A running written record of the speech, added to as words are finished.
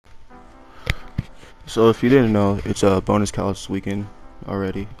So if you didn't know, it's a bonus callus weekend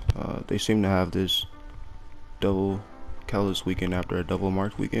already. They seem to have this double callus weekend after a double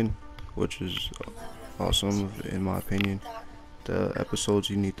marked weekend, which is awesome in my opinion. The episodes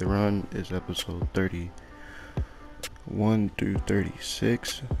you need to run is episode 31 through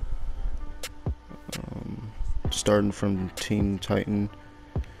 36. Starting from Teen Titan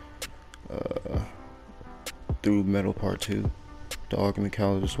through Metal Part 2. The argument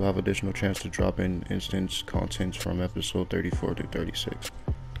calendars will have additional chance to drop in instance contents from episode 34 to 36.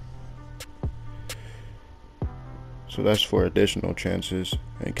 So that's for additional chances.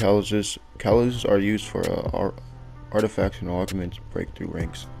 And calluses are used for artifacts and augments breakthrough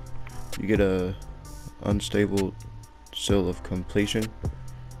ranks. You get a unstable seal of completion.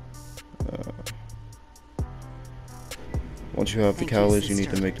 Once you have the callus, you need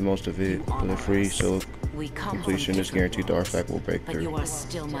to make the most of it. The free seal of completion is guaranteed the artifact will break through.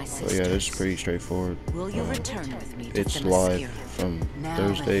 So yeah, this is pretty straightforward. It's live from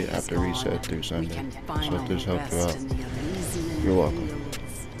Thursday after reset through Sunday. So if this helped you out, you're welcome.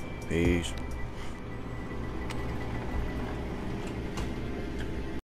 Peace.